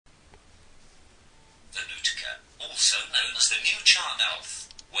The New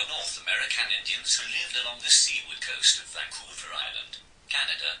Charnalth were North American Indians who lived along the seaward coast of Vancouver Island,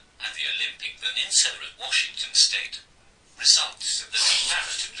 Canada, and the Olympic Peninsula at Washington State. Results of the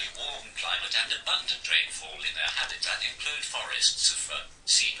comparatively warm climate and abundant rainfall in their habitat include forests of fir,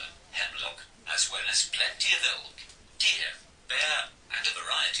 cedar, hemlock, as well as plenty of elk, deer, bear, and a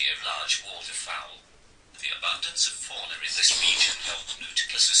variety of large waterfowl. The abundance of fauna in this region helped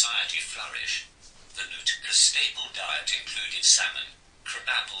Nootka society flourish. The Nootka's staple diet included salmon,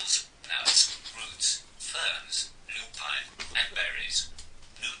 crabapples, nuts, roots, ferns, lupine, and berries.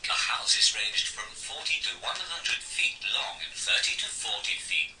 Nootka houses ranged from 40 to 100 feet long and 30 to 40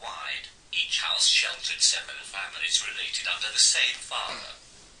 feet wide. Each house sheltered several families related under the same father.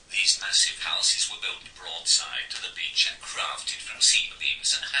 These massive houses were built broadside to the beach and crafted from cedar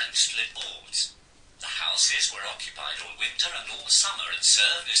beams and hand-split boards. The houses were occupied all winter and all summer and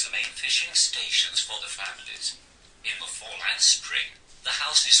served as the main fishing stations for the families. In the fall and spring, the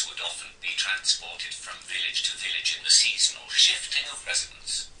houses would often be transported from village to village in the seasonal shifting of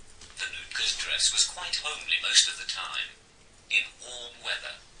residents. The Nootka's dress was quite homely most of the time. In warm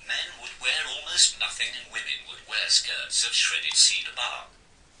weather, men would wear almost nothing and women would wear skirts of shredded cedar bark.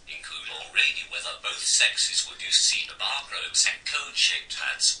 In cool or rainy weather, both sexes would use cedar bark robes and cone-shaped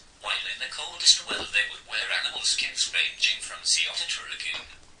hats, while in the coldest weather they would wear animal skins ranging from sea otter to raccoon.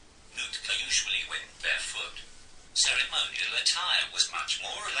 Nootka usually went barefoot. Ceremonial attire was much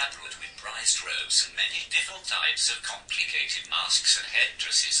more elaborate with prized robes and many different types of complicated masks and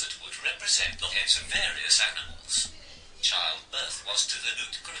headdresses that would represent the heads of various animals. Childbirth was to the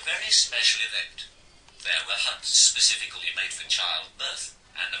Nootka a very special event. There were huts specifically made for childbirth,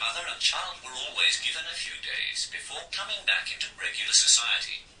 and the mother and child were always given a few days before coming back into regular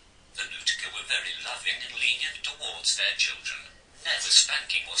society. The Nootka were very loving and lenient towards their children, never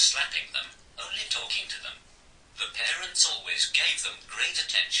spanking or slapping them, only talking to them. The parents always gave them great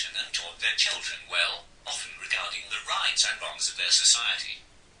attention and taught their children well, often regarding the rights and wrongs of their society.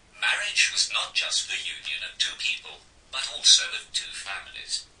 Marriage was not just the union of two people, but also of two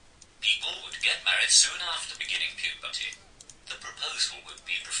families. People would get married soon after beginning puberty. The proposal would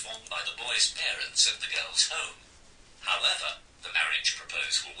be performed by the boy's parents at the girl's home. However, the marriage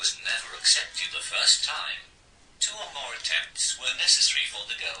proposal was never accepted the first time. 2 or more attempts were necessary for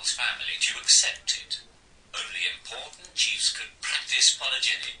the girl's family to accept it. Only important chiefs could practice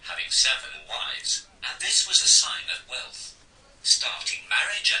polygyny, having 7 wives, and this was a sign of wealth. Starting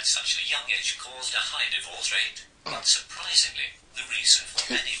marriage at such a young age caused a high divorce rate, but surprisingly, the reason for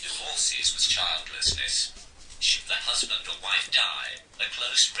many divorces was childlessness. Should the husband or wife die, a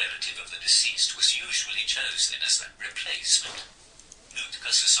close relative of the deceased was usually chosen as the replacement. Nootka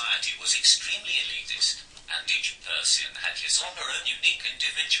society was extremely elitist, and each person had his or her own unique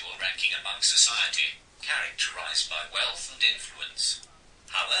individual ranking among society, characterized by wealth and influence.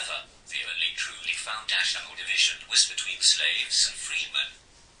 However, the only truly foundational division was between slaves and freedmen.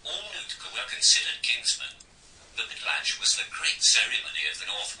 All Nootka were considered kinsmen. The pledge was the great ceremony of the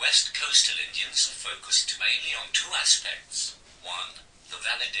Northwest Coastal Indians and focused mainly on 2 aspects. 1, the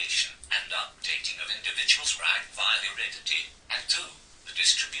validation and updating of individuals' rank via heredity, and 2, the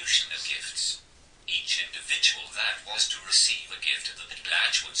distribution of gifts. Each individual that was to receive a gift of the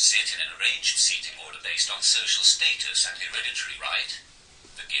pledge would sit in an arranged seating order based on social status and hereditary right.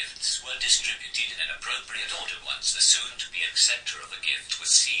 The gifts were distributed in an appropriate order once the soon-to-be acceptor of the gift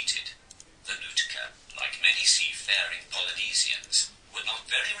was seated. The Nootka, like many seafaring Polynesians, were not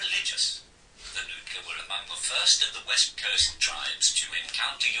very religious. The Nootka were among the first of the West Coast tribes to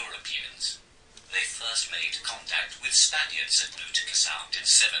encounter Europeans. They first made contact with Spaniards at Nootka Sound in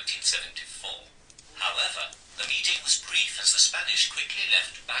 1774. However, the meeting was brief as the Spanish quickly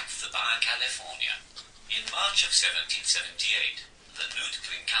left back for Baja California. In March of 1778, the Nootka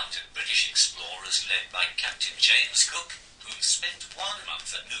encountered British explorers led by Captain James Cook, who spent 1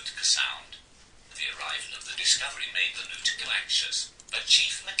 month at Nootka Sound. The arrival of the Discovery made the Nootka anxious, but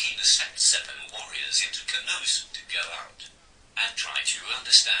Chief McKenna sent 7 warriors into canoes to go out and try to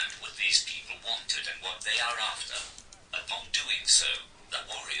understand what these people wanted and what they are after. Upon doing so, the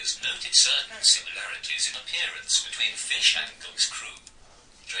warriors noted certain similarities in appearance between Fish and Cook's crew.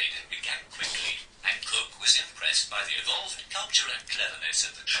 Trading began quickly, and Cook was impressed by the evolved culture and cleverness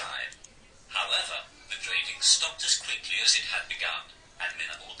of the tribe. However, the trading stopped as quickly as it had begun, and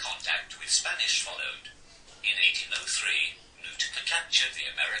minimal contact with Spanish followed. In 1803, Nootka captured the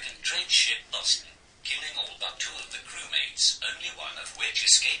American trade ship Boston, killing all but 2 of the crewmates, only one of which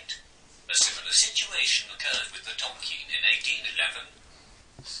escaped. A similar situation occurred with the Tonquin in 1811.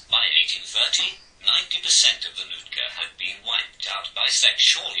 By 1830, 90% of the Nootka had been wiped out by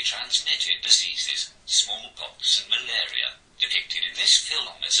sexually transmitted diseases, smallpox and malaria, depicted in this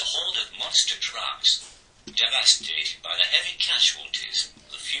film as a horde of monster trucks. Devastated by the heavy casualties,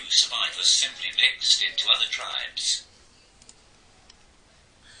 the few survivors simply mixed into other tribes.